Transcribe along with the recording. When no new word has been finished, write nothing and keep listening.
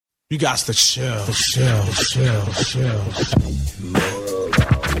You got to chill.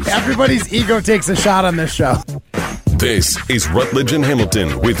 Everybody's ego takes a shot on this show. This is Rutledge and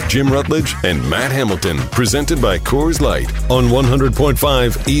Hamilton with Jim Rutledge and Matt Hamilton, presented by Coors Light on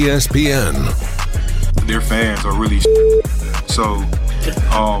 100.5 ESPN. Their fans are really so.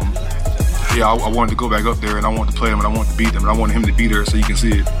 I wanted to go back up there and I want to play him and I want to beat them and I want him to be there so you can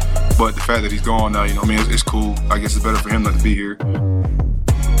see it. But the fact that he's gone now, it's cool. I guess it's better for him not to be here.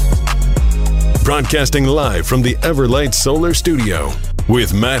 Broadcasting live from the Everlight Solar Studio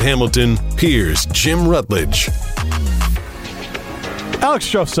with Matt Hamilton, here's Jim Rutledge. Alex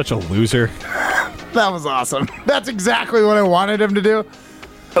Strouf's such a loser. That was awesome. That's exactly what I wanted him to do.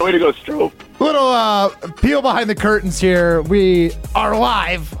 Way to go, Strouf. Little peel behind the curtains here. We are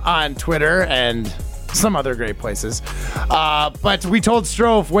live on Twitter and some other great places. But we told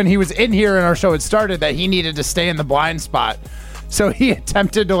Strouf when he was in here and our show had started that he needed to stay in the blind spot. So he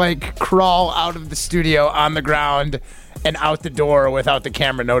attempted to crawl out of the studio on the ground and out the door without the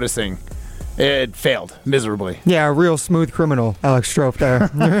camera noticing. It failed miserably. Yeah, a real smooth criminal, Alex Strouf there.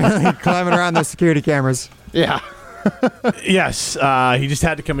 Climbing around those security cameras. Yeah. Yes, he just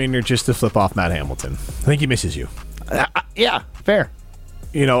had to come in here just to flip off Matt Hamilton. I think he misses you. Yeah, fair.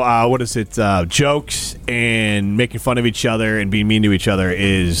 What is it? Jokes and making fun of each other and being mean to each other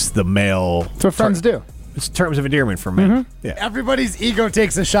is the male. That's what friends do. It's terms of endearment for men. Mm-hmm. Yeah. Everybody's ego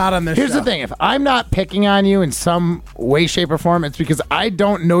takes a shot on this Here's show. the thing. If I'm not picking on you in some way, shape, or form, it's because I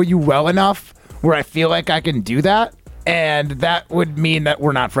don't know you well enough where I feel like I can do that, and that would mean that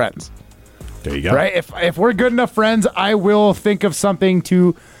we're not friends. There you go. Right? If we're good enough friends, I will think of something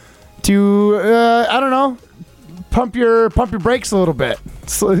to I don't know, pump your brakes a little bit.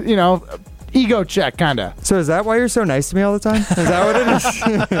 So, ego check, kind of. So is that why you're so nice to me all the time? Is that what it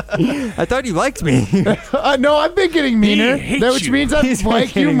is? I thought you liked me. No, I've been getting meaner, which means I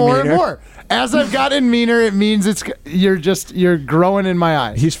like you more and more. As I've gotten meaner, it means you're growing in my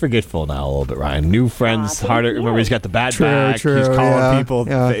eyes. He's forgetful now a little bit, Ryan. New friends, harder. Remember, he's got the bad back. True, he's calling people,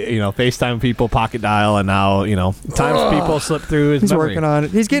 FaceTime people, pocket dial, and now, times people slip through his He's memory. working on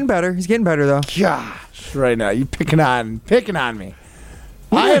it. He's getting better. He's getting better, though. Gosh, right now, you picking on me.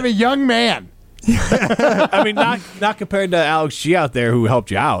 I am a young man. I mean, not compared to Alex G out there who helped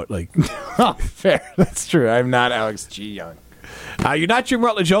you out. Oh, fair. That's true. I'm not Alex G young. You're not Jim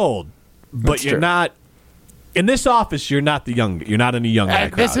Rutledge old, but That's you're true. not in this office. You're not the young. You're not in the young guy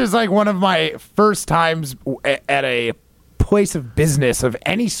crowd. This is one of my first times at a place of business of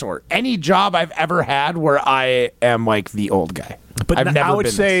any sort, any job I've ever had where I am the old guy. But I've never I would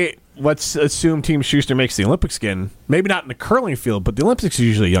been say, let's assume Team Schuster makes the Olympics again. Maybe not in the curling field, but the Olympics is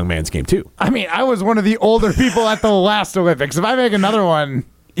usually a young man's game too. I mean, I was one of the older people at the last Olympics. If I make another one,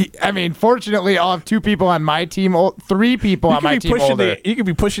 fortunately, I'll have 2 people on my team, 3 people on my team older. You could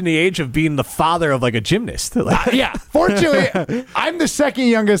be pushing the age of being the father of a gymnast. Yeah, fortunately, I'm the second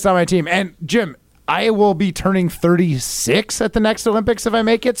youngest on my team. And Jim, I will be turning 36 at the next Olympics if I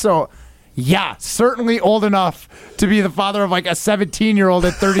make it. So, yeah, certainly old enough to be the father of a 17-year-old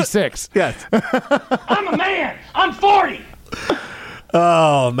at 36. Yes. I'm a man. I'm 40.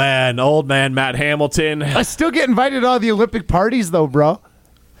 Oh, man. Old man Matt Hamilton. I still get invited to all the Olympic parties, though, bro.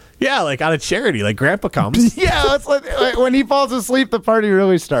 Yeah, out of charity. Grandpa comes. Yeah, it's like when he falls asleep, the party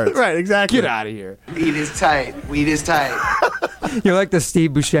really starts. Right, exactly. Get out of here. Weed is tight. You're like the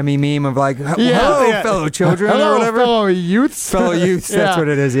Steve Buscemi meme of hello, Yeah. fellow children, Hello, or whatever. fellow youths. Fellow youths, that's what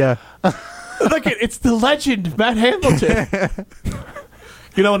it is, yeah. Look, it's the legend, Matt Hamilton.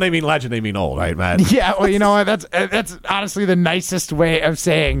 When they mean legend, they mean old, right, Matt? Yeah, well, you know what? That's honestly the nicest way of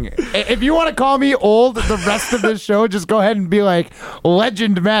saying. If you want to call me old the rest of this show, just go ahead and be like,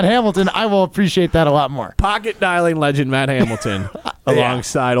 legend Matt Hamilton. I will appreciate that a lot more. Pocket dialing legend Matt Hamilton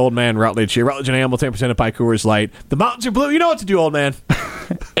alongside old man Rutledge here. Rutledge and Hamilton presented by Coors Light. The mountains are blue. You know what to do, old man.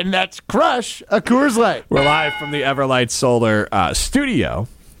 And that's crush a Coors Light. We're live from the Everlight Solar studio.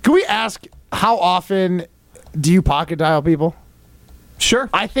 Can we ask, how often do you pocket dial people? Sure.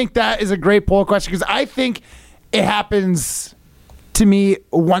 I think that is a great poll question because I think it happens to me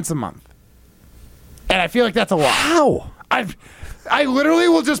once a month. And I feel like that's a lot. How? I literally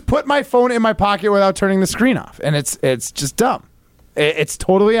will just put my phone in my pocket without turning the screen off. And it's just dumb. It's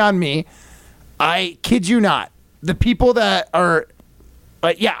totally on me. I kid you not. The people that are,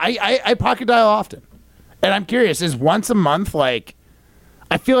 I pocket dial often. And I'm curious, is once a month, I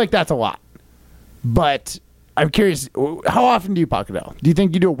feel like that's a lot. But I'm curious, how often do you pocket dial? Do you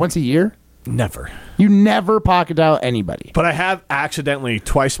think you do it once a year? Never. You never pocket dial anybody. But I have accidentally,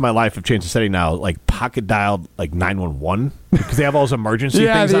 twice in my life, I've changed the setting now, like pocket dialed like 911 because they have all those emergency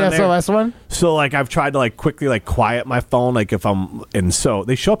things the on there. SOS one. So like I've tried to like quickly like quiet my phone, like if I'm, and so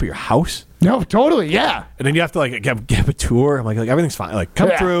they show up at your house. No, totally, yeah. And then you have to like give a tour. I'm like everything's fine. Like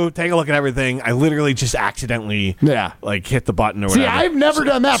come through, take a look at everything. I literally just accidentally like hit the button or whatever. See, I've never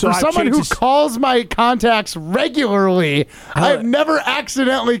done that. For someone who calls my contacts regularly, I've never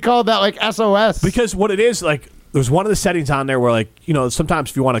accidentally called that like SOS. Because what it is, like, there's one of the settings on there where, like, you know, sometimes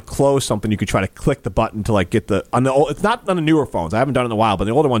if you want to close something, you could try to click the button to like get the it's not on the newer phones. I haven't done it in a while, but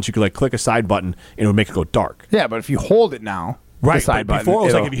the older ones you could like click a side button and it would make it go dark. Yeah, but if you hold it now. Right, side but button, before it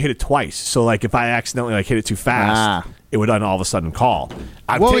was like if you hit it twice. So like if I accidentally like hit it too fast, it would all of a sudden call.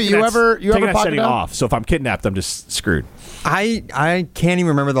 I've taken you ever that pocket setting dial? off. So if I'm kidnapped, I'm just screwed. I can't even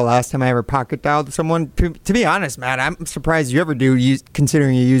remember the last time I ever pocket dialed someone. To be honest, Matt, I'm surprised you ever do.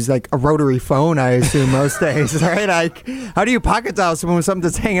 Considering you use like a rotary phone, I assume most days, right? Like, how do you pocket dial someone with something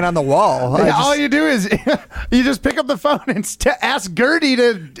that's hanging on the wall? All you do is you just pick up the phone and ask Gertie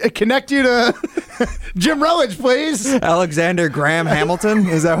to connect you to Jim Rutledge, please. Alexander Graham Hamilton,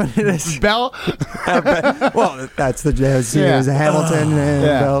 is that what it is? Bell. Well, that's the jazz. It was Hamilton and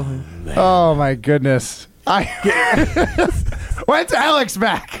Bell. Oh my goodness. When's Alex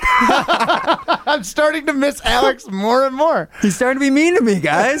back? I'm starting to miss Alex more and more. He's starting to be mean to me,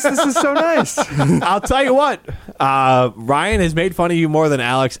 guys. This is so nice. I'll tell you what, Ryan has made fun of you more than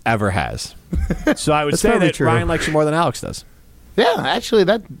Alex ever has. So I would say that true. Ryan likes you more than Alex does. Yeah, actually,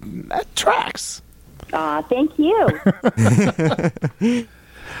 that tracks. Thank you.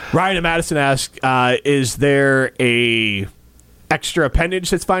 Ryan in Madison asks, is there a extra appendage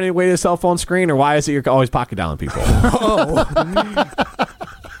that's finding a way to the cell phone screen, or why is it you're always pocket dialing people?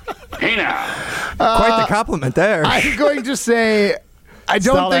 Hey now. Quite the compliment there. I'm going to say I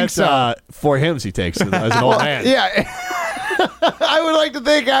don't think so. 4 hymns he takes as an old man. Yeah. I would like to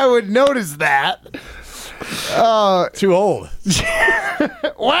think I would notice that. Too old.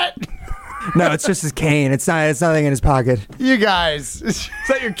 What? No, it's just his cane. It's nothing in his pocket. You guys. Is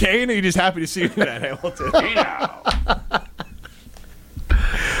that your cane, or are you just happy to see you at Hamilton? Hey now.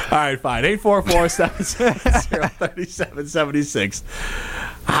 All right, fine. 844-770-3776.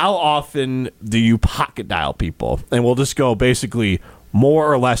 How often do you pocket dial people? And we'll just go basically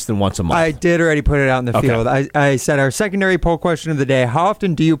more or less than once a month. I did already put it out in the field. I said our secondary poll question of the day: how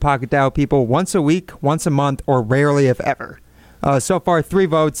often do you pocket dial people? Once a week, once a month, or rarely, if ever? So far, 5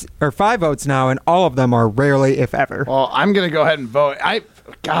 votes now, and all of them are rarely, if ever. Well, I'm going to go ahead and vote.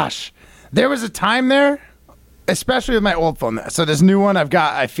 There was a time there, especially with my old phone. So this new one I've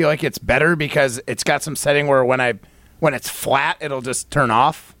got, I feel like it's better because it's got some setting where when it's flat, it'll just turn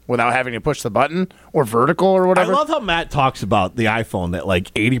off without having to push the button, or vertical or whatever. I love how Matt talks about the iPhone that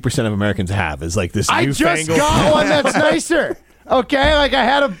like 80% of Americans have is like this newfangled. I just got one that's nicer. Okay, like I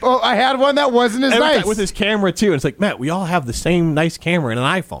had one that wasn't as nice. With his camera too. And it's like, Matt, we all have the same nice camera in an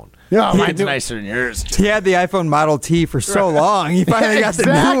iPhone. Yeah, mine's nicer than yours. He had the iPhone Model T for so long. He finally got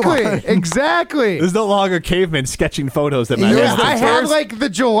the new one. Exactly. There's no longer cavemen sketching photos that Matt I had like the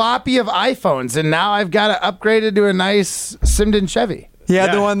jalopy of iPhones, and now I've got it upgraded to a nice Simden Chevy. He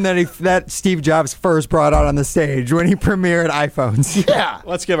had the one that Steve Jobs first brought out on the stage when he premiered iPhones. Yeah.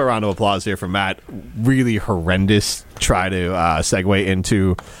 Let's give a round of applause here for Matt. Really horrendous try to segue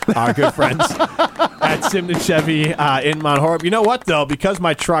into our good friends at Simden Chevy in Mount Horeb. You know what, though? Because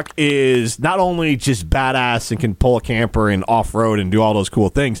my truck is not only just badass and can pull a camper and off-road and do all those cool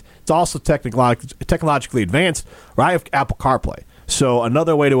things, it's also technologically advanced, where I have Apple CarPlay. So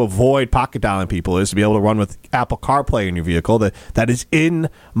another way to avoid pocket dialing people is to be able to run with Apple CarPlay in your vehicle. That is in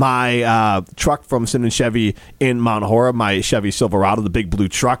my truck from Simden Chevy in Mount Horeb, my Chevy Silverado, the big blue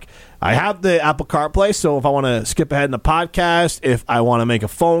truck. I have the Apple CarPlay, so if I want to skip ahead in the podcast, if I want to make a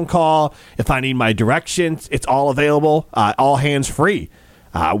phone call, if I need my directions, it's all available, all hands-free.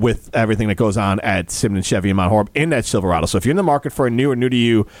 With everything that goes on at Simden Chevy in Mount Horeb in that Silverado. So if you're in the market for a new or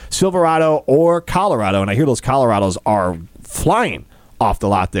new-to-you Silverado or Colorado, and I hear those Colorados are flying off the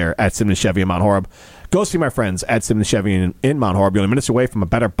lot there at Simden Chevy in Mount Horeb, go see my friends at Simden Chevy in Mount Horeb. You're only minutes away from a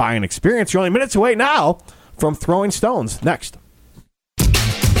better buying experience. You're only minutes away now from throwing stones. Next.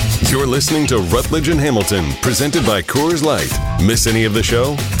 You're listening to Rutledge and Hamilton, presented by Coors Light. Miss any of the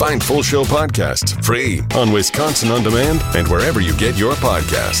show? Find full show podcasts free on Wisconsin On Demand and wherever you get your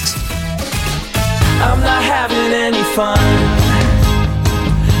podcasts. I'm not having any fun.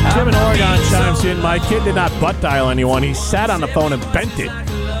 Jim in Oregon chimes in. My kid did not butt dial anyone. He sat on the phone and bent it.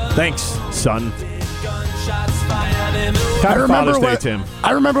 Thanks, son.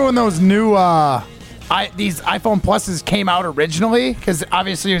 I remember when those new these iPhone Pluses came out originally, because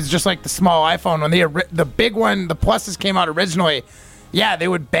obviously it was just like the small iPhone. When the big one, the Pluses came out originally, yeah, they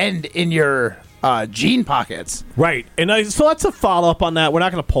would bend in your jean pockets. Right. And so that's a follow-up on that. We're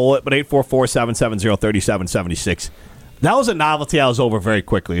not going to poll it, but 844-770-3776. That was a novelty I was over very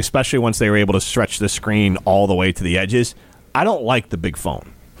quickly, especially once they were able to stretch the screen all the way to the edges. I don't like the big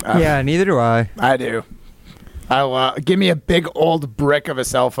phone. Yeah, neither do I. I do. Give me a big old brick of a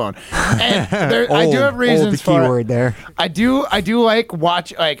cell phone. And I do have reasons for keyword there. I do like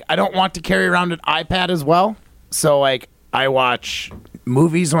watch, like, I don't want to carry around an iPad as well. So like I watch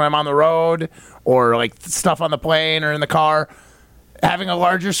movies when I'm on the road, or like stuff on the plane or in the car. Having a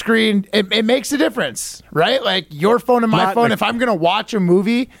larger screen, it makes a difference, right? Like your phone and my phone, if I'm going to watch a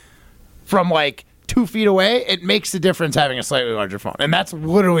movie from like 2 feet away, it makes a difference having a slightly larger phone. And that's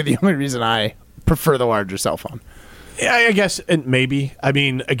literally the only reason I prefer the larger cell phone. Yeah, I guess maybe. I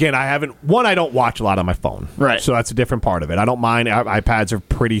mean, again, I don't watch a lot on my phone. Right. So that's a different part of it. I don't mind. iPads are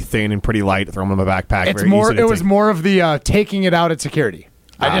pretty thin and pretty light. Throw them in my backpack. It was more of the taking it out at security.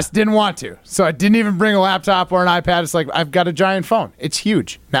 I just didn't want to. So I didn't even bring a laptop or an iPad. It's like, I've got a giant phone. It's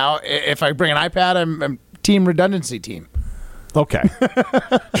huge. Now, if I bring an iPad, I'm team redundancy team. Okay.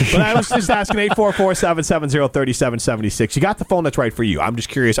 But I was just asking 844-770-3776. You got the phone that's right for you. I'm just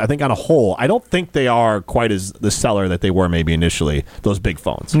curious. I think on a whole, I don't think they are quite as the seller that they were maybe initially, those big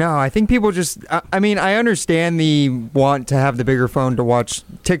phones. No, I think people just, I mean, I understand the want to have the bigger phone to watch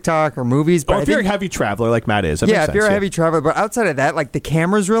TikTok or movies. But if you're a heavy traveler like Matt is. Yeah, if you're a heavy traveler. But outside of that, like the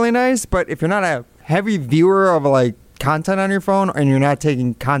camera's really nice. But if you're not a heavy viewer of like content on your phone and you're not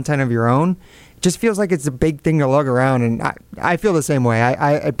taking content of your own, just feels like it's a big thing to lug around, and I feel the same way.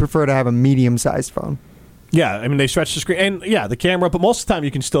 I prefer to have a medium-sized phone. Yeah, I mean, they stretch the screen, and yeah, the camera, but most of the time you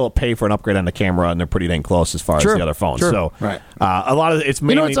can still pay for an upgrade on the camera, and they're pretty dang close as far as the other phones. Sure. So, right. A lot of it's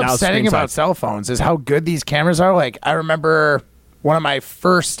mainly what's upsetting about cell phones is how good these cameras are. Like, I remember one of my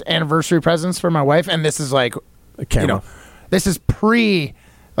first anniversary presents for my wife, and this is like, a camera. This is pre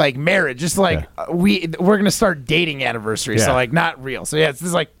like marriage, just like we're gonna start dating anniversary, so like not real. So this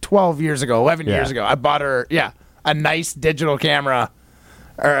is like 12 years ago, 11 years ago. I bought her a nice digital camera,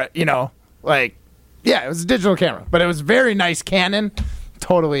 or it was a digital camera, but it was very nice Canon.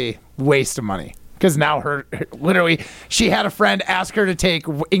 Totally waste of money, because now she had a friend ask her to take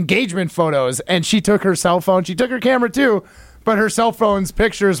engagement photos, and she took her cell phone. She took her camera too, but her cell phone's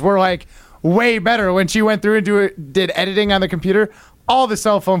pictures were like way better when she went through and did editing on the computer. All the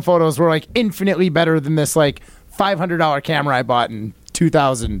cell phone photos were like infinitely better than this like $500 camera I bought in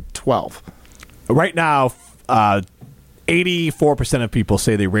 2012. Right now, 84% of people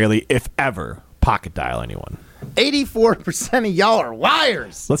say they rarely, if ever, pocket dial anyone. 84% of y'all are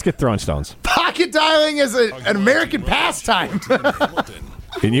liars. Let's get throwing stones. Pocket dialing is an American pastime.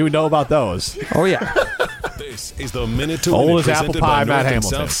 And you would know about those. Oh, yeah. This is the Minute to Old Win as apple pie, Matt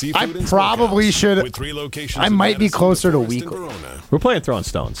Hamilton. I probably should. I might be closer to weekly. We're playing throwing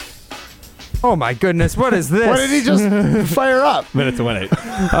stones. Oh, my goodness. What is this? What did he just fire up? Minute to Win it.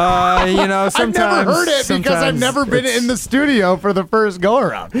 Sometimes. I've never heard it because I've never been in the studio for the first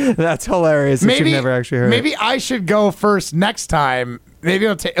go-around. That's hilarious. You've never actually heard Maybe I should go first next time. Maybe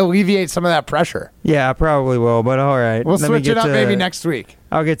it'll alleviate some of that pressure. Yeah, I probably will, but all right. We'll switch it up maybe next week.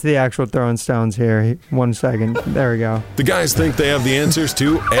 I'll get to the actual throwing stones here. 1 second. There we go. The guys think they have the answers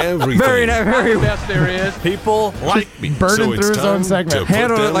to everything. Very Best there is. People like me. Burning through his own segment.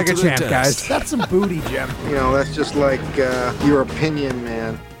 Handle it like a champ, guys. That's some booty, Jim. You know, that's just like your opinion,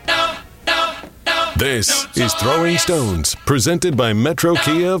 man. This is Throwing Stones, presented by Metro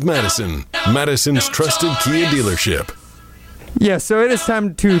Kia of Madison, Madison's trusted Kia dealership. Yeah, so it is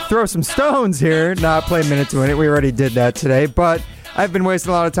time to throw some stones here, not play Minute to Win It. We already did that today, but I've been wasting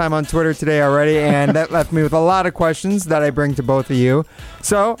a lot of time on Twitter today already, and that left me with a lot of questions that I bring to both of you.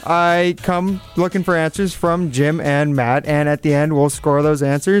 So I come looking for answers from Jim and Matt, and at the end we'll score those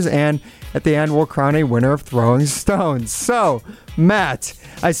answers, and at the end we'll crown a winner of Throwing Stones. So, Matt,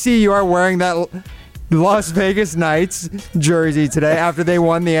 I see you are wearing that Las Vegas Knights jersey today after they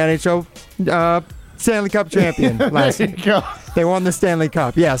won the NHL Stanley Cup champion last There you go. They won the Stanley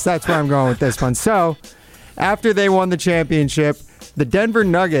Cup. Yes, that's where I'm going with this one. So, after they won the championship, the Denver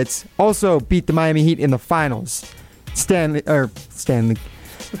Nuggets also beat the Miami Heat in the finals. Stan the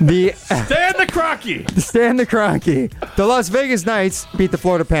Kroenke. The Las Vegas Knights beat the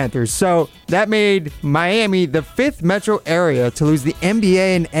Florida Panthers. So that made Miami the 5th metro area to lose the NBA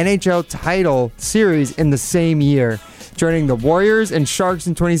and NHL title series in the same year. joining the Warriors and Sharks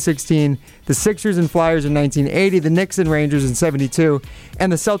in 2016, the Sixers and Flyers in 1980, the Knicks and Rangers in 72,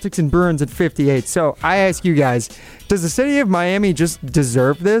 and the Celtics and Bruins in 58. So I ask you guys, does the city of Miami just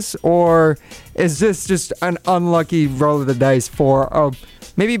deserve this, or is this just an unlucky roll of the dice for a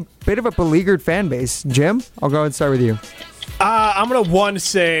maybe a bit of a beleaguered fan base? Jim, I'll go and start with you. I'm going to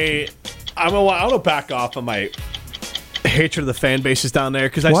back off on my hatred of the fan bases down there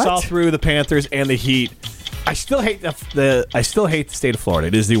because I saw through the Panthers and the Heat. I still hate the state of Florida.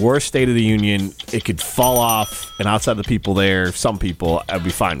 It is the worst state of the union. It could fall off, and outside of the people there, some people, I'd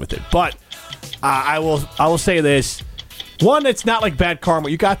be fine with it. But I will say this. One, it's not like bad karma.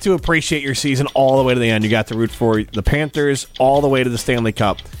 You got to appreciate your season all the way to the end. You got to root for the Panthers all the way to the Stanley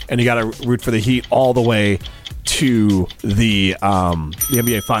Cup, and you got to root for the Heat all the way to the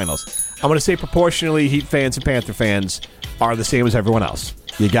NBA Finals. I'm going to say proportionally, Heat fans and Panther fans are the same as everyone else.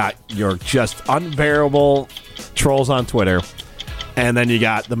 You got your just unbearable trolls on Twitter, and then you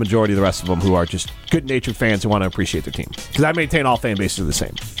got the majority of the rest of them who are just good-natured fans who want to appreciate their team. Because I maintain all fan bases are the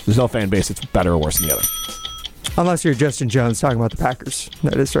same. There's no fan base that's better or worse than the other. Unless you're Justin Jones talking about the Packers.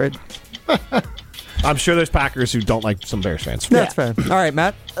 That is right. I'm sure there's Packers who don't like some Bears fans. That's fair. All right,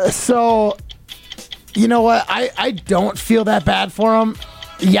 Matt. So, you know what? I don't feel that bad for them.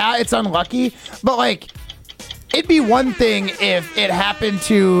 Yeah, it's unlucky, but like, it'd be one thing if it happened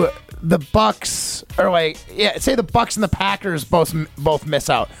to the Bucks, or like, yeah, say the Bucks and the Packers both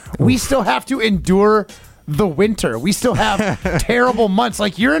miss out. We still have to endure the winter. We still have terrible months.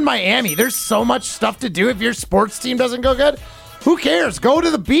 Like, you're in Miami. There's so much stuff to do. If your sports team doesn't go good, who cares? Go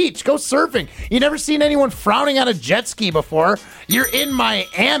to the beach. Go surfing. You never seen anyone frowning on a jet ski before. You're in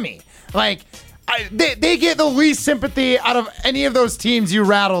Miami. Like, they get the least sympathy out of any of those teams you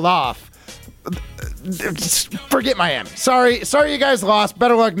rattled off. Forget Miami. Sorry you guys lost.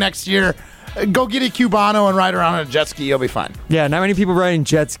 Better luck next year. Go get a Cubano and ride around on a jet ski. You'll be fine. Yeah, not many people riding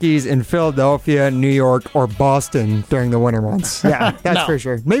jet skis in Philadelphia, New York, or Boston during the winter months. Yeah, that's for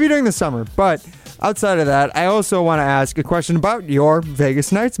sure. Maybe during the summer. But outside of that, I also want to ask a question about your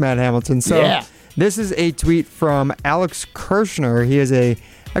Vegas Knights, Matt Hamilton. So This is a tweet from Alex Kirshner. He is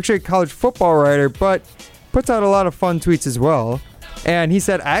actually a college football writer, but puts out a lot of fun tweets as well. And he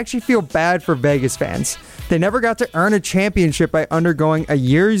said, I actually feel bad for Vegas fans. They never got to earn a championship by undergoing a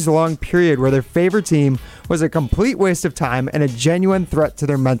years-long period where their favorite team was a complete waste of time and a genuine threat to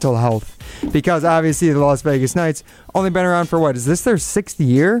their mental health. Because obviously the Las Vegas Knights only been around for what? Is this their 6th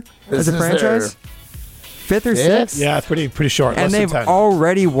year as a franchise? 5th or 6th? Yeah, it's pretty short. And they've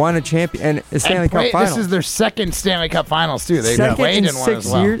already won a Stanley Cup final. This is their 2nd Stanley Cup Finals too. They played in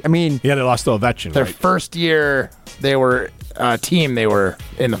 6 years. I mean, they lost to Ovechkin. Their first year they were team, they were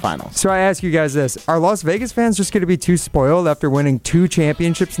in the finals. So I ask you guys this. Are Las Vegas fans just going to be too spoiled after winning 2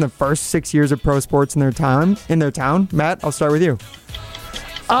 championships in the first 6 years of pro sports in their town? Matt, I'll start with you.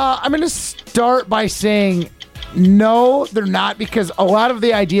 I'm going to start by saying no, they're not, because a lot of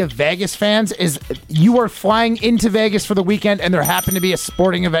the idea of Vegas fans is you are flying into Vegas for the weekend and there happened to be a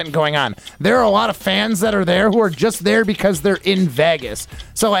sporting event going on. There are a lot of fans that are there who are just there because they're in Vegas.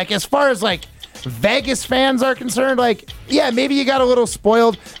 So, like, as far as, like, Vegas fans are concerned, like, yeah, maybe you got a little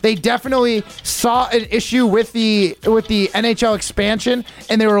spoiled. They definitely saw an issue with the NHL expansion,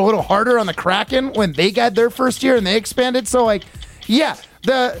 and they were a little harder on the Kraken when they got their first year and they expanded. So, like, yeah,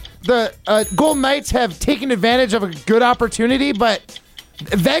 the Golden Knights have taken advantage of a good opportunity, but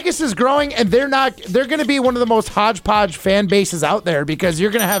Vegas is growing, and they're going to be one of the most hodgepodge fan bases out there because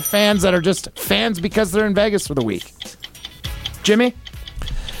you're going to have fans that are just fans because they're in Vegas for the week. Jimmy?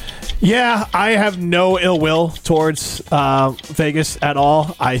 Yeah, I have no ill will towards Vegas at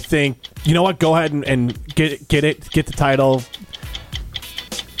all. I think, you know what, go ahead and get the title.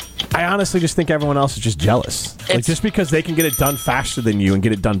 I honestly just think everyone else is just jealous. Like, just because they can get it done faster than you and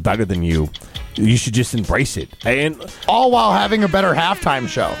get it done better than you, you should just embrace it. And all while having a better halftime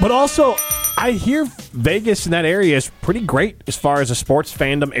show. But also, I hear Vegas in that area is pretty great as far as a sports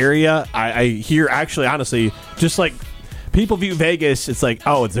fandom area. I hear, actually, honestly, just like people view Vegas, it's like,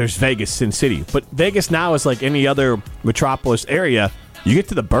 oh, there's Vegas, Sin City. But Vegas now is like any other metropolis area. You get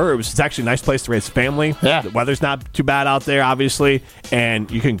to the burbs, it's actually a nice place to raise a family. Yeah. The weather's not too bad out there, obviously. And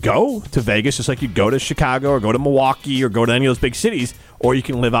you can go to Vegas just like you go to Chicago or go to Milwaukee or go to any of those big cities, or you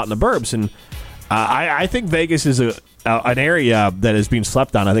can live out in the burbs. And I think Vegas is an area that is being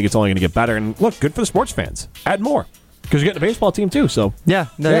slept on. I think it's only going to get better. And look, good for the sports fans. Add more. Because you're getting a baseball team, too. So yeah,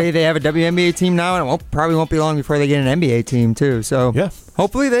 they have a WNBA team now, and it probably won't be long before they get an NBA team, too. So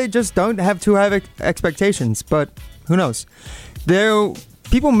hopefully they just don't have too high expectations, but who knows?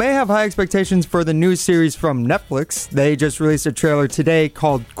 People may have high expectations for the new series from Netflix. They just released a trailer today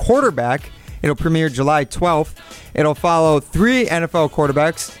called Quarterback, It'll premiere July 12th. It'll follow 3 NFL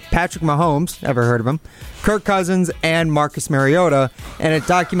quarterbacks, Patrick Mahomes, ever heard of him, Kirk Cousins, and Marcus Mariota, and it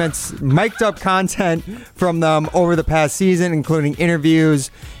documents mic'd up content from them over the past season, including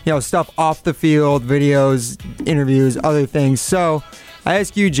interviews, stuff off the field, videos, interviews, other things. So I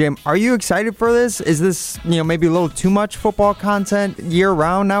ask you, Jim, are you excited for this? Is this, maybe a little too much football content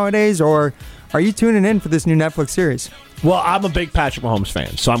year-round nowadays, or are you tuning in for this new Netflix series? Well, I'm a big Patrick Mahomes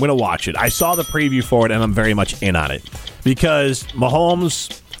fan, so I'm going to watch it. I saw the preview for it, and I'm very much in on it. Because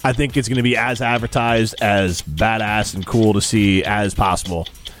Mahomes, I think it's going to be as advertised, as badass and cool to see as possible.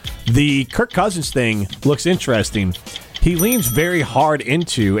 The Kirk Cousins thing looks interesting. He leans very hard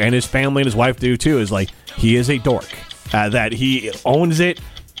into, and his family and his wife do too, is like, he is a dork. That he owns it.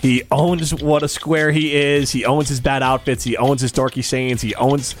 He owns what a square he is. He owns his bad outfits. He owns his dorky sayings. He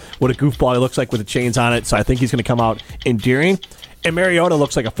owns what a goofball he looks like with the chains on it. So I think he's going to come out endearing. And Mariota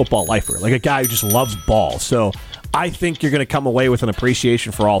looks like a football lifer, like a guy who just loves ball. So I think you're going to come away with an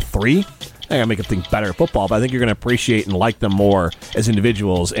appreciation for all three. I'm going to make him think better at football, but I think you're going to appreciate and like them more as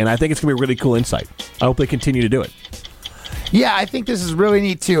individuals. And I think it's going to be a really cool insight. I hope they continue to do it. Yeah, I think this is really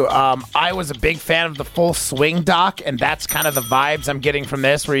neat, too. I was a big fan of the Full Swing doc, and that's kind of the vibes I'm getting from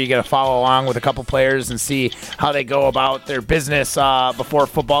this, where you get to follow along with a couple players and see how they go about their business before a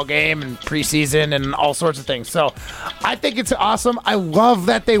football game and preseason and all sorts of things. So I think it's awesome. I love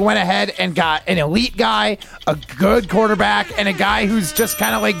that they went ahead and got an elite guy, a good quarterback, and a guy who's just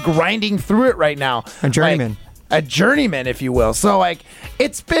kind of like grinding through it right now. A journeyman. A journeyman, if you will. So, I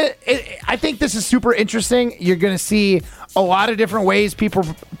think this is super interesting. You're going to see a lot of different ways people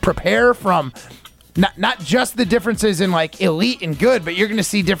prepare from not just the differences in like elite and good, but you're going to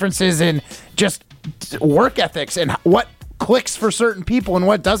see differences in just work ethics and what clicks for certain people and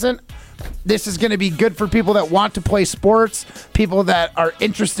what doesn't. This is going to be good for people that want to play sports, people that are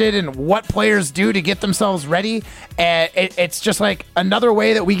interested in what players do to get themselves ready. And it's just like another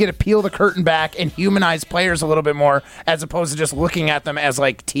way that we get to peel the curtain back and humanize players a little bit more, as opposed to just looking at them as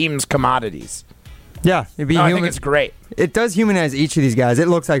like teams' commodities. Yeah, I think it's great. It does humanize each of these guys. It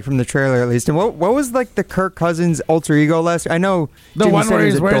looks like from the trailer, at least. And what was like the Kirk Cousins alter ego last? I know the Jimmy one said where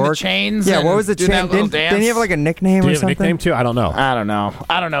he's wearing dork. the chains. Yeah, what was the chain? Didn't he have like a nickname or Did he have a something? nickname too? I don't know. I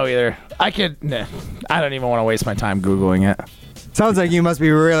don't know either. I don't even want to waste my time Googling it. Sounds like you must be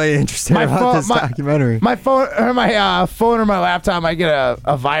really interested about this documentary. My phone or my laptop might get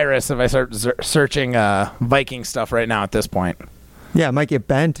a virus if I start searching Viking stuff right now at this point. Yeah, it might get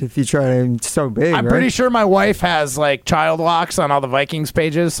bent if you try to. It's so big. I'm pretty sure my wife has like child locks on all the Vikings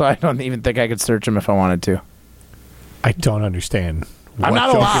pages, so I don't even think I could search them if I wanted to. I don't understand. I'm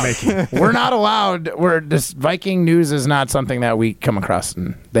not allowed. We're not allowed. This Viking news is not something that we come across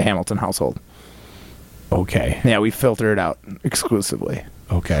in the Hamilton household. Okay. Yeah, we filter it out exclusively.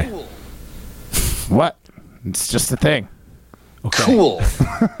 Okay. What? It's just a thing. Okay. Cool.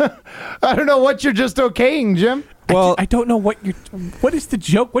 I don't know what you're just okaying, Jim. Well, I don't know what is the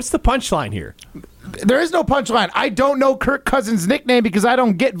joke? What's the punchline here? There is no punchline. I don't know Kirk Cousins' nickname because I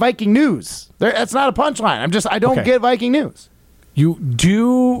don't get Viking news. That's not a punchline. I don't get Viking news. You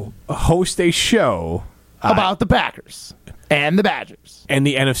do host a show about the Packers and the Badgers and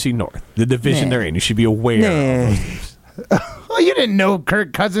the NFC North, the division they're in. You should be aware of those teams. Well, you didn't know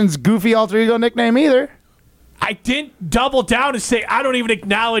Kirk Cousins' goofy alter ego nickname either. I didn't double down and say I don't even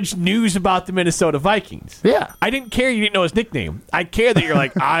acknowledge news about the Minnesota Vikings. Yeah. I didn't care you didn't know his nickname. I care that you're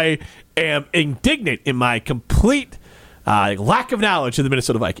like, I am indignant in my complete lack of knowledge of the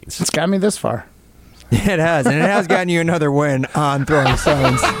Minnesota Vikings. It's got me this far. It has, and it has gotten you another win on Throwing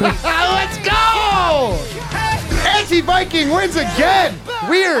Stones. Let's go! Anti-Viking wins again.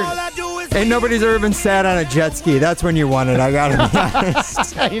 Weird. And nobody's ever been sad on a jet ski. That's when you won it, I gotta be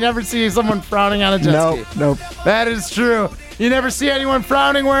honest. You never see someone frowning on a jet ski. Nope. That is true. You never see anyone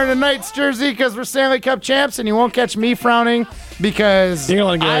frowning wearing a Knights jersey because we're Stanley Cup champs, and you won't catch me frowning because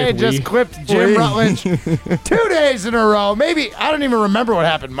I had just clipped Jim Rutledge 2 days in a row. Maybe I don't even remember what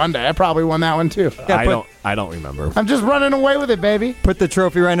happened Monday. I probably won that one too. I don't remember. I'm just running away with it, baby. Put the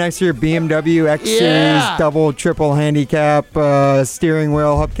trophy right next to your BMW X Series double, triple handicap steering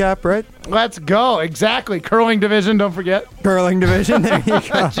wheel hubcap, right? Let's go. Exactly. Curling division, don't forget. Curling division, there you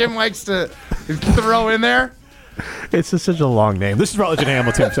go. Jim likes to throw in there. It's just such a long name. This is Rutledge and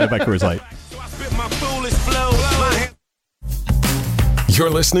Hamilton, presented by Coors Light. You're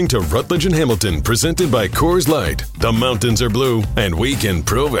listening to Rutledge and Hamilton, presented by Coors Light. The mountains are blue, and we can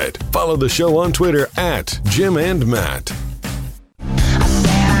prove it. Follow the show on Twitter at Jim and Matt. I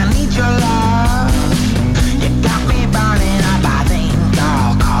said I need your love. You got me burning up. I think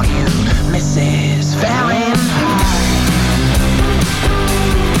I'll call you Mrs. Valentine.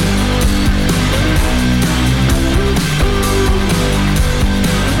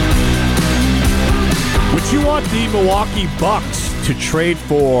 Would you want the Milwaukee Bucks to trade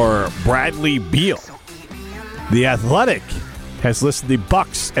for Bradley Beal? The Athletic has listed the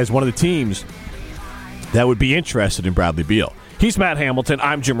Bucks as one of the teams that would be interested in Bradley Beal. He's Matt Hamilton.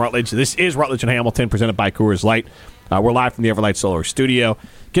 I'm Jim Rutledge. This is Rutledge and Hamilton, presented by Coors Light. We're live from the Everlight Solar Studio.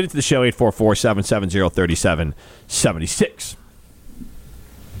 Get into the show, 844-770-3776.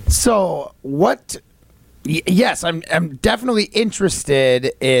 So, what... Yes, I'm definitely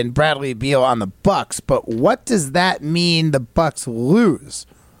interested in Bradley Beal on the Bucks, but what does that mean the Bucks lose?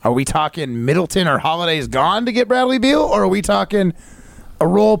 Are we talking Middleton or Holiday's gone to get Bradley Beal, or are we talking a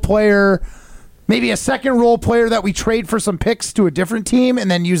role player, maybe a second role player that we trade for some picks to a different team and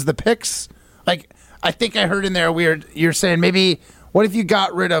then use the picks? Like, I think I heard in there you're saying maybe what if you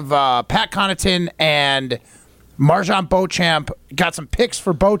got rid of Pat Connaughton and Marjon Beauchamp, got some picks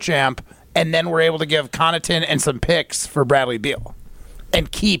for Beauchamp, and then we're able to give Connaughton and some picks for Bradley Beal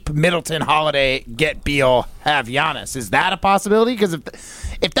and keep Middleton, Holiday, get Beal, have Giannis. Is that a possibility? Because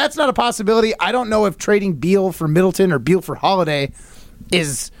if that's not a possibility, I don't know if trading Beal for Middleton or Beal for Holiday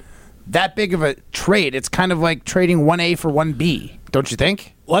is that big of a trade. It's kind of like trading 1A for 1B, don't you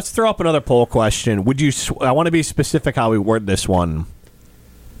think? Let's throw up another poll question. Would you? I want to be specific how we word this one,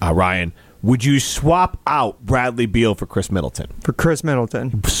 Ryan. Would you swap out Bradley Beal for Khris Middleton? For Khris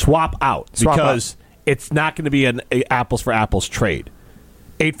Middleton. Swap out. Because it's not going to be an apples-for-apples trade.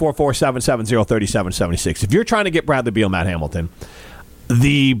 844-770-3776. If you're trying to get Bradley Beal, Matt Hamilton,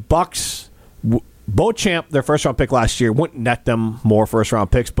 the Bucks, Beauchamp, their first-round pick last year, wouldn't net them more first-round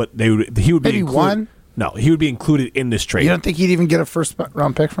picks, but he would be maybe included. One? No, he would be included in this trade. You don't think he'd even get a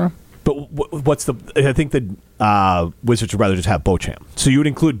first-round pick for him? But what's the? I think the Wizards would rather just have Beauchamp. So you would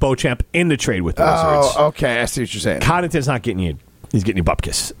include Beauchamp in the trade with the Wizards. Oh, okay. I see what you're saying. Connaughton's not getting you. He's getting you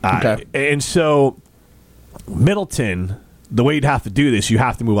bupkis. Okay. And so Middleton, the way you'd have to do this, you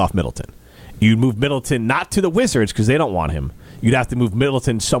have to move off Middleton. You'd move Middleton not to the Wizards because they don't want him. You'd have to move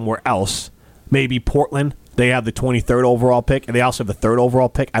Middleton somewhere else. Maybe Portland. They have the 23rd overall pick, and they also have the 3rd overall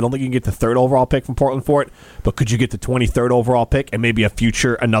pick. I don't think you can get the 3rd overall pick from Portland for it, but could you get the 23rd overall pick and maybe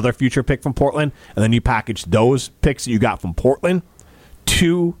another future pick from Portland, and then you package those picks that you got from Portland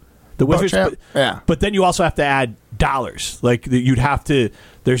to the Wizards? But then you also have to add dollars. Like you'd have to.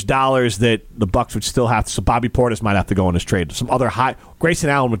 There's dollars that the Bucks would still have to. So Bobby Portis might have to go in this trade. Some other Grayson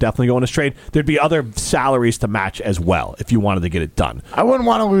Allen would definitely go in this trade. There'd be other salaries to match as well if you wanted to get it done. I wouldn't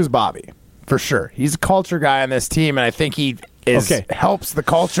want to lose Bobby. For sure. He's a culture guy on this team, and I think he helps the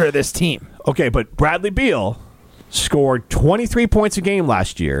culture of this team. Okay, but Bradley Beal scored 23 points a game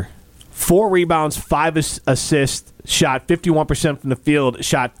last year, 4 rebounds, 5 assists, shot 51% from the field,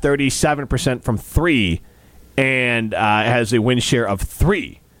 shot 37% from 3, and has a win share of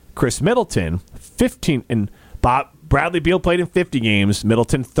 3. Khris Middleton, 15, and Bradley Beal played in 50 games,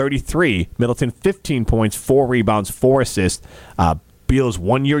 Middleton 33. Middleton 15 points, 4 rebounds, 4 assists. Beal's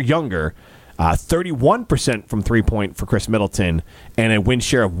 1 year younger. 31% from 3-point for Khris Middleton, and a win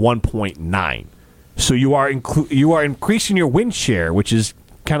share of 1.9. So you are increasing your win share, which is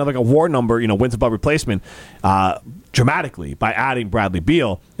kind of like a war number, wins above replacement, dramatically by adding Bradley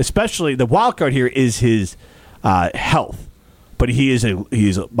Beal. Especially the wild card here is his health, but he's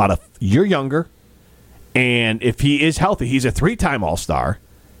about a year younger, and if he is healthy, he's a 3-time All-Star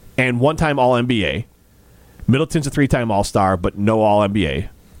and 1-time All-NBA. Middleton's a 3-time All-Star, but no All-NBA,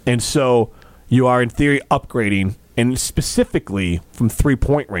 and so you are, in theory, upgrading, and specifically from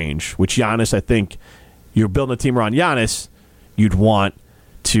 3-point range, which Giannis, I think, you're building a team around Giannis, you'd want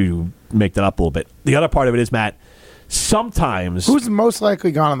to make that up a little bit. The other part of it is, Matt, sometimes... Who's most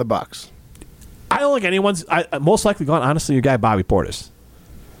likely gone on the Bucks? I don't think anyone's most likely gone, honestly, your guy Bobby Portis.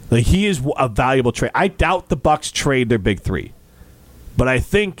 Like, he is a valuable trade. I doubt the Bucks trade their big 3. But I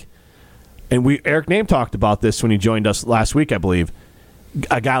think, and Eric Name talked about this when he joined us last week, I believe,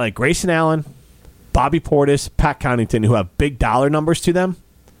 a guy like Grayson Allen, Bobby Portis, Pat Connaughton, who have big dollar numbers to them,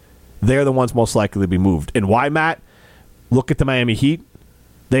 they're the ones most likely to be moved. And why, Matt? Look at the Miami Heat.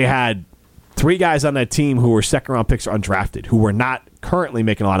 They had 3 guys on that team who were second-round picks or undrafted, who were not currently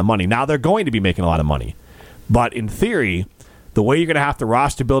making a lot of money. Now they're going to be making a lot of money. But in theory, the way you're going to have to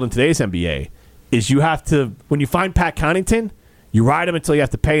roster build in today's NBA is you have to, when you find Pat Connaughton, you ride him until you have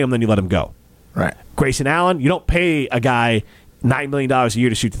to pay him, then you let him go. Right. Grayson Allen, you don't pay a guy $9 million a year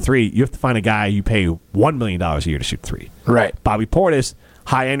to shoot the 3. You have to find a guy you pay $1 million a year to shoot the 3. Right. Bobby Portis,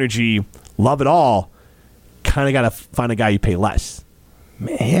 high energy, love it all. Kind of got to find a guy you pay less.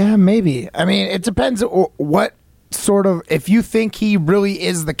 Yeah, maybe. I mean, it depends what sort of... If you think he really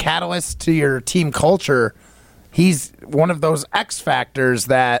is the catalyst to your team culture, he's one of those X factors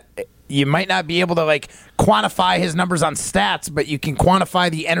that you might not be able to like quantify his numbers on stats, but you can quantify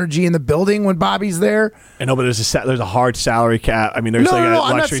the energy in the building when Bobby's there. I know, but there's a hard salary cap. I mean, there's No, like no, no, a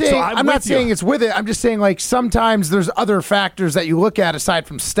I'm not luxury. saying, So I'm not saying it's with it. I'm just saying like sometimes there's other factors that you look at aside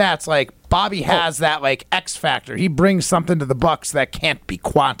from stats. Like Bobby has that like X factor. He brings something to the Bucks that can't be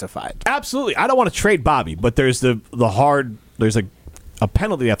quantified. Absolutely. I don't want to trade Bobby, but there's there's a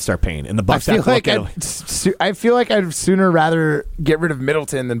penalty they have to start paying, and the Bucks have to look at it. I feel like I'd sooner rather get rid of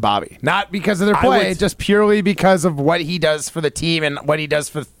Middleton than Bobby. Not because of their play, just purely because of what he does for the team and what he does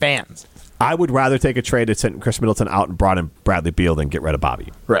for the fans. I would rather take a trade that sent Khris Middleton out and brought in Bradley Beal than get rid of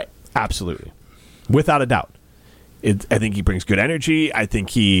Bobby. Right. Absolutely. Without a doubt. I think he brings good energy. I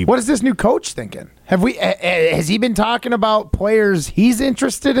think he... What is this new coach thinking? Has he been talking about players he's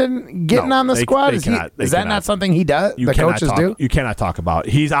interested in getting on the squad? Is that not something he does? The coaches do? You cannot talk about.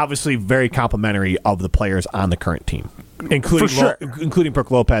 He's obviously very complimentary of the players on the current team, including Brook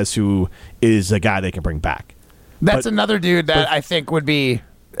Lopez, who is a guy they can bring back. That's another dude that I think would be...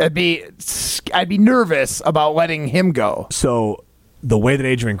 I'd be nervous about letting him go. So the way that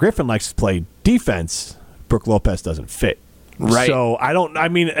Adrian Griffin likes to play defense, Brook Lopez doesn't fit. Right. So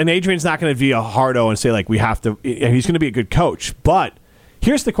and Adrian's not going to be a hardo and say like we have to. And he's going to be a good coach. But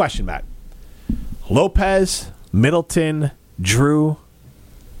here's the question, Matt: Lopez, Middleton, Jrue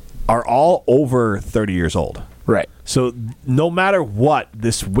are all over 30 years old. Right. So no matter what,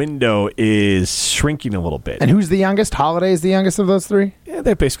 this window is shrinking a little bit. And who's the youngest? Holiday is the youngest of those three? Yeah,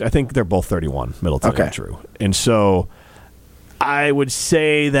 I think they're both 31, Middleton and Jrue. And so I would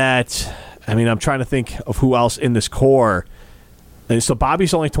say that, I'm trying to think of who else in this core. And so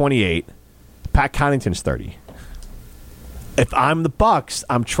Bobby's only 28. Pat Connaughton's 30. If I'm the Bucks,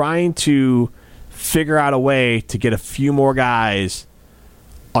 I'm trying to figure out a way to get a few more guys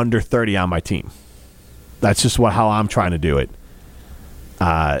under 30 on my team. That's just how I'm trying to do it.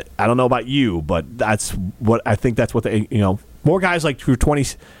 I don't know about you, but that's what I think. That's what more guys like 20.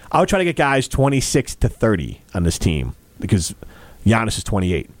 I would try to get guys 26 to 30 on this team because Giannis is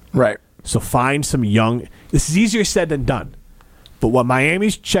 28. Right. So find some young. This is easier said than done. But what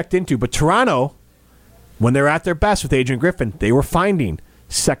Miami's checked into, but Toronto, when they're at their best with Adrian Griffin, they were finding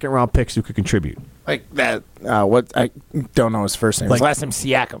second-round picks who could contribute. Like that. What I don't know his first name. His last name's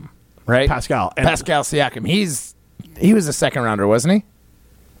Siakam. Right, Pascal Siakam. He was a second rounder, wasn't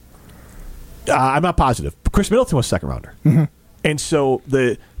he? I'm not positive. But Khris Middleton was a second rounder, and so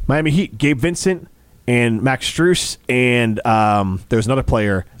the Miami Heat, Gabe Vincent and Max Strus, and there's another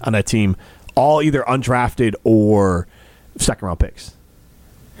player on that team, all either undrafted or second round picks.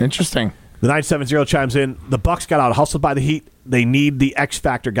 Interesting. The 970 chimes in. The Bucks got out hustled by the Heat. They need the X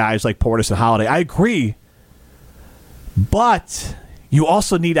factor guys like Portis and Holiday. I agree, but you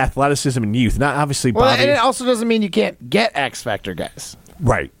also need athleticism and youth. Not obviously Bobby. Well, and it also doesn't mean you can't get X Factor guys.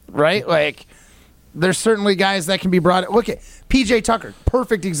 Right. Right? Like, there's certainly guys that can be brought in. Look at PJ Tucker.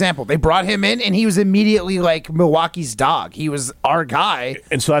 Perfect example. They brought him in, and he was immediately like Milwaukee's dog. He was our guy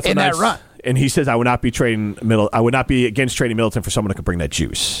and so that's in that run. And he says, I would not be against trading Middleton for someone who could bring that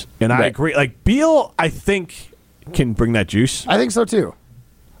juice. And I agree. Like, Beal, I think, can bring that juice. I think so, too.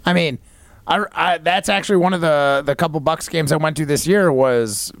 That's actually one of the couple Bucks games I went to this year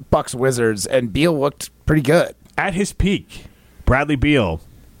was Bucks Wizards, and Beal looked pretty good. At his peak, Bradley Beal,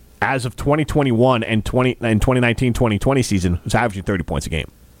 as of 2021 and 2019-2020 season, was averaging 30 points a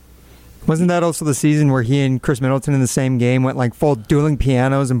game. Wasn't that also the season where he and Khris Middleton in the same game went like full dueling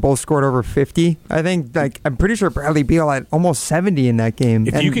pianos and both scored over 50? I think, I'm pretty sure Bradley Beal had almost 70 in that game,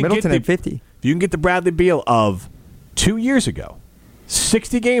 and Middleton had 50. If you can get the Bradley Beal of 2 years ago,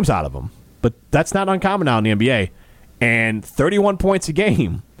 60 games out of him, but that's not uncommon now in the NBA, and 31 points a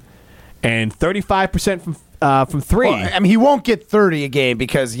game, and 35% from three. Well, he won't get 30 a game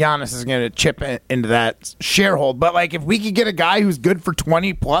because Giannis is going to chip into that sharehold. But if we could get a guy who's good for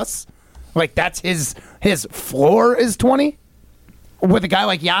 20 plus, that's his floor is 20, with a guy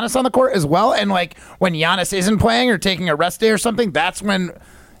like Giannis on the court as well, and when Giannis isn't playing or taking a rest day or something, that's when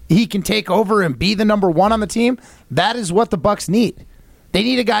he can take over and be the number one on the team. That is what the Bucks need. They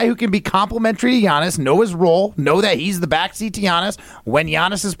need a guy who can be complimentary to Giannis, know his role, know that he's the backseat to Giannis when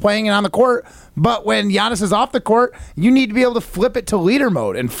Giannis is playing and on the court. But when Giannis is off the court, you need to be able to flip it to leader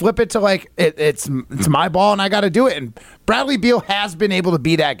mode and flip it to it's my ball and I got to do it. And Bradley Beal has been able to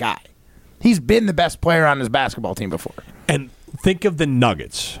be that guy. He's been the best player on his basketball team before. And think of the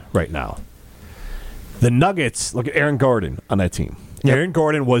Nuggets right now. The Nuggets, look at Aaron Gordon on that team. Yep. Aaron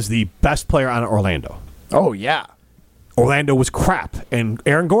Gordon was the best player on Orlando. Oh, yeah. Orlando was crap, and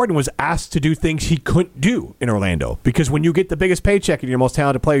Aaron Gordon was asked to do things he couldn't do in Orlando, because when you get the biggest paycheck and you're the most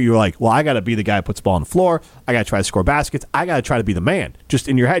talented player, you're like, well, I got to be the guy who puts the ball on the floor. I got to try to score baskets. I got to try to be the man. Just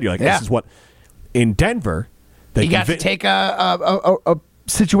in your head, you're like, this is what. In Denver, you got to take a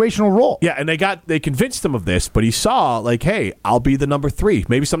situational role. Yeah, and they convinced him of this, but he saw, like, hey, I'll be the number 3.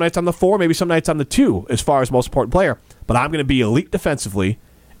 Maybe some nights I'm the 4, maybe some nights I'm the 2 as far as most important player, but I'm going to be elite defensively,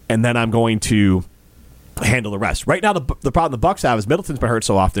 and then I'm going to handle the rest. Right now, the problem the Bucks have is Middleton's been hurt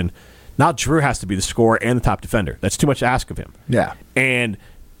so often. Now Jrue has to be the scorer and the top defender. That's too much to ask of him. Yeah. And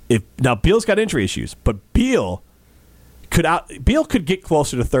now Beal's got injury issues, but Beal could get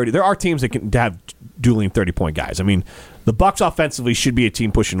closer to 30. There are teams that can have dueling 30-point guys. I mean, the Bucks offensively should be a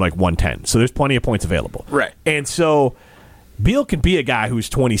team pushing like 110, so there's plenty of points available. Right. And so Beal could be a guy who's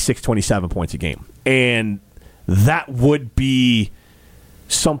 26, 27 points a game, and that would be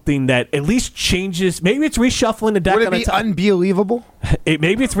something that at least changes. Maybe it's reshuffling the deck. Would it be unbelievable?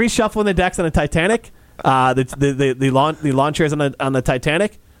 Maybe it's reshuffling the decks on the Titanic, the lawn chairs on the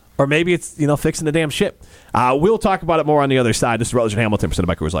Titanic, or maybe it's fixing the damn ship. We'll talk about it more on the other side. This is Rutledge and Hamilton, presented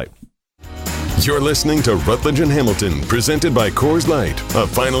by Coors Light. You're listening to Rutledge and Hamilton, presented by Coors Light, a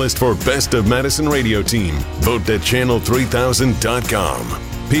finalist for Best of Madison Radio Team. Vote at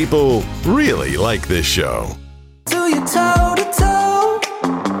channel3000.com. People really like this show. Do you toe to toe?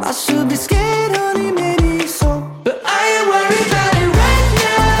 I should be scared, honey, maybe so. But I ain't worried about it right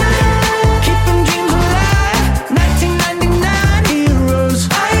now. Keeping dreams alive, 1999 heroes.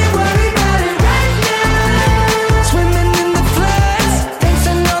 I ain't worried about it right now. Swimming in the floods,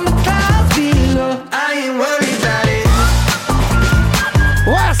 dancing on the clouds below. I ain't worried about it.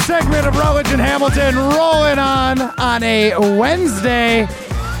 Last segment of Rutledge and Hamilton rolling on a Wednesday.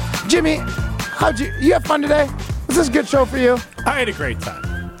 Jimmy, you have fun today? Was this a good show for you? I had a great time.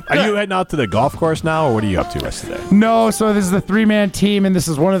 Are you heading out to the golf course now, or what are you up to rest of the day? No, so this is the 3-man team, and this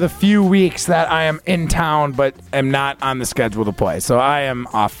is one of the few weeks that I am in town, but am not on the schedule to play. So I am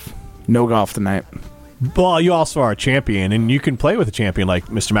off. No golf tonight. Well, you also are a champion, and you can play with a champion like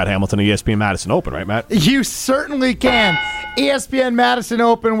Mr. Matt Hamilton at ESPN Madison Open, right, Matt? You certainly can. ESPN Madison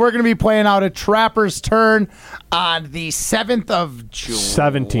Open, we're going to be playing out a Trapper's Turn on the 7th of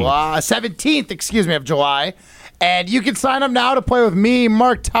July. 17th, of July. And you can sign up now to play with me,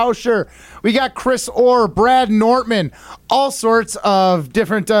 Mark Tauscher. We got Chris Orr, Brad Nortman, all sorts of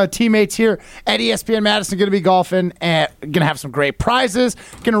different teammates here at ESPN Madison going to be golfing and going to have some great prizes.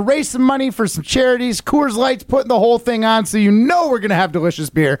 Going to raise some money for some charities. Coors Light's putting the whole thing on, so you know we're going to have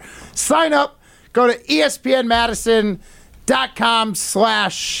delicious beer. Sign up. Go to ESPNMadison.com/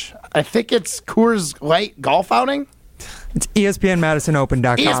 I think it's Coors Light Golf Outing. It's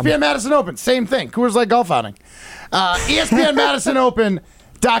ESPNMadisonOpen.com. ESPN Madison Open, same thing. Coors Light Golf Outing.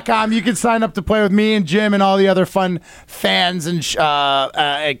 ESPNMadisonOpen.com. You can sign up to play with me and Jim and all the other fun fans and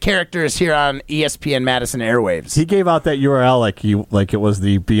characters here on ESPN Madison Airwaves. He gave out that URL like it was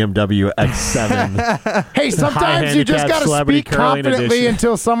the BMW X7. Hey, sometimes you just got to speak confidently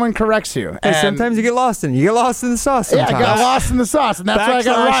until someone corrects you. And sometimes you get lost in the sauce. Sometimes. Yeah, I got lost in the sauce, and that's why I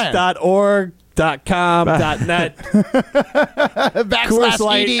got Ryan. .org.com.net Coors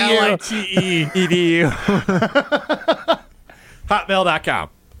Light edu hotmail.com.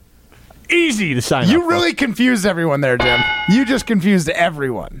 Easy to sign up. You really confused everyone there, Jim. You just confused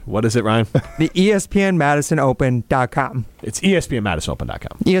everyone. What is it, Ryan? The ESPNMadisonOpen.com. It's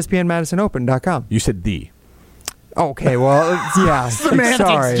ESPNMadisonOpen.com. ESPNMadisonOpen.com. You said the. Okay, well, yeah. Semantics,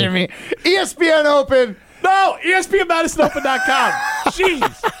 sorry. Jimmy. ESPN Open. No, ESPNMadisonOpen.com.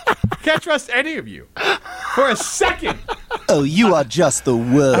 Jeez. Can't trust any of you for a second. Oh, you are just the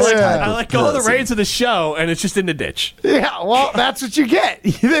worst. I let go of the reins of the show, and it's just in the ditch. Yeah, well, that's what you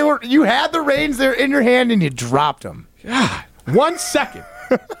get. You had the reins there in your hand, and you dropped them. God, 1 second.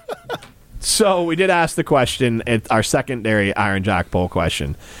 So we did ask the question, our secondary Iron Jock poll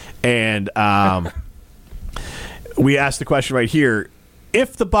question, and we asked the question right here: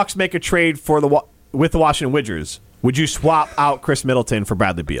 if the Bucks make a trade with the Washington Wizards, would you swap out Khris Middleton for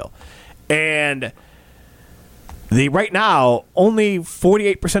Bradley Beal? And right now, only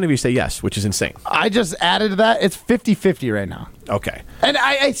 48% of you say yes, which is insane. I just added to that. It's 50-50 right now. Okay. And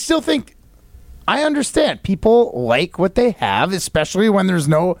I still think, I understand. People like what they have, especially when there's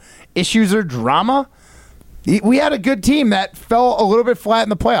no issues or drama. We had a good team that fell a little bit flat in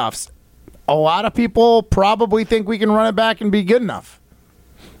the playoffs. A lot of people probably think we can run it back and be good enough.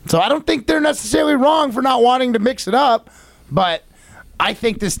 So I don't think they're necessarily wrong for not wanting to mix it up, but I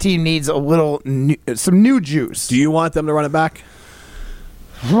think this team needs some new juice. Do you want them to run it back?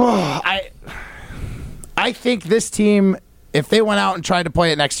 I think this team, if they went out and tried to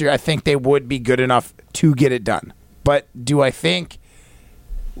play it next year, I think they would be good enough to get it done. But do I think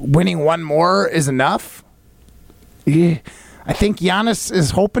winning one more is enough? Yeah. I think Giannis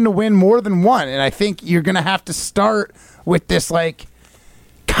is hoping to win more than one, and I think you're going to have to start with this like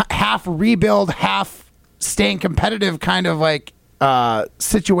half rebuild, half staying competitive kind of like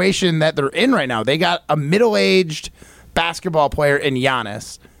situation that they're in right now. They got a middle-aged basketball player in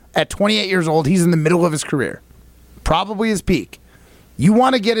Giannis. At 28 years old, he's in the middle of his career, probably his peak. You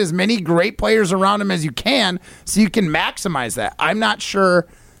want to get as many great players around him as you can so you can maximize that. I'm not sure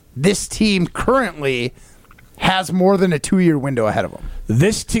this team currently has more than a 2-year window ahead of them.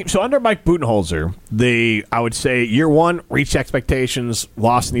 This team, so under Mike Budenholzer, they, I would say, year one, reached expectations,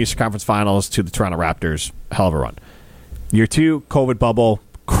 lost in the Eastern Conference Finals to the Toronto Raptors, hell of a run. Year two, COVID bubble,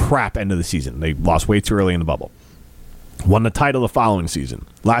 crap end of the season. They lost way too early in the bubble. Won the title the following season.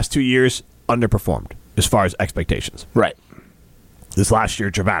 Last 2 years, underperformed as far as expectations. Right. This last year,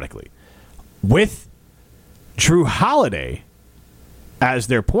 dramatically. With Jrue Holiday as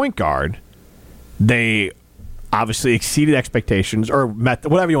their point guard, they obviously exceeded expectations, or met,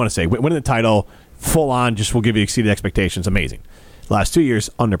 whatever you want to say. Winning the title, full on, just will give you exceeded expectations. Amazing. Last 2 years,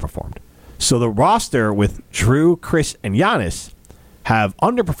 underperformed. So the roster with Jrue, Khris, and Giannis have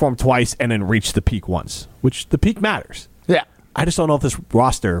underperformed twice and then reached the peak once, which the peak matters. Yeah. I just don't know if this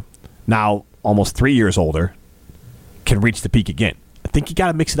roster, now almost 3 years older, can reach the peak again. I think you got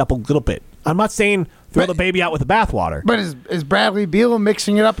to mix it up a little bit. I'm not saying throw the baby out with the bathwater. But is Bradley Beal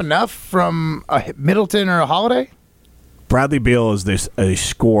mixing it up enough from a Middleton or a Holiday? Bradley Beal is a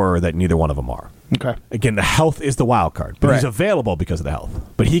scorer that neither one of them are. Okay. Again, the health is the wild card. But he's available because of the health.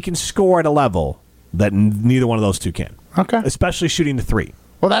 But he can score at a level that neither one of those two can. Okay. Especially shooting the three.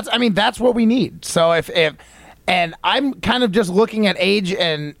 Well, that's what we need. So if and I'm kind of just looking at age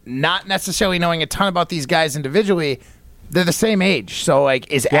and not necessarily knowing a ton about these guys individually. They're the same age. So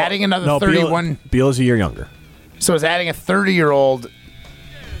like adding another 31 Beal is a year younger. So is adding a 30-year-old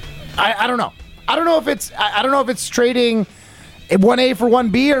I don't know. I don't know if it's trading 1A for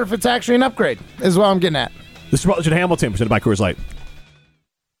 1B or if it's actually an upgrade, is what I'm getting at. This is Rutledge and Hamilton, presented by Coors Light.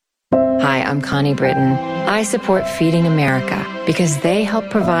 Hi, I'm Connie Britton. I support Feeding America because they help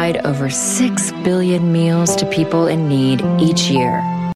provide over 6 billion meals to people in need each year.